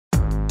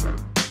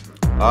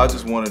I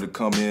just wanted to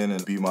come in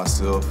and be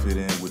myself, fit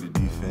in with the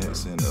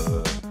defense, and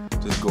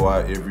just go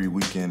out every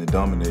weekend and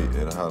dominate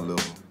at a high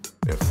level.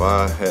 If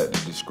I had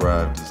to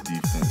describe this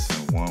defense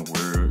in one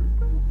word,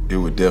 it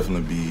would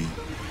definitely be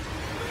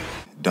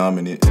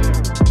dominant.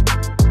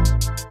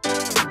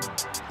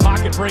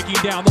 Pocket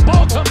breaking down, the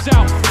ball comes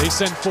out. They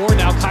send four,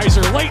 now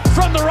Kaiser late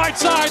from the right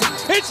side.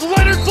 It's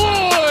Leonard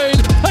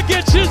Floyd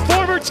against his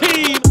former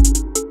team.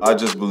 I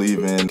just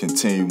believe in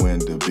continuing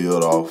to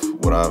build off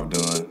what I've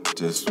done,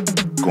 just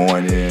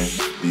going in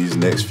these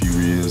next few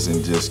years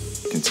and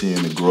just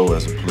continuing to grow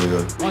as a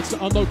player. Wants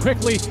to unload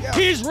quickly.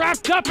 He's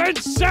wrapped up and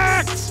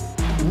sacked.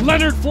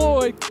 Leonard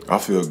Floyd. I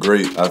feel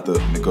great after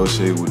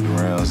negotiating with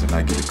the Rams, and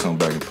I get to come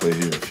back and play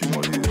here a few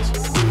more years.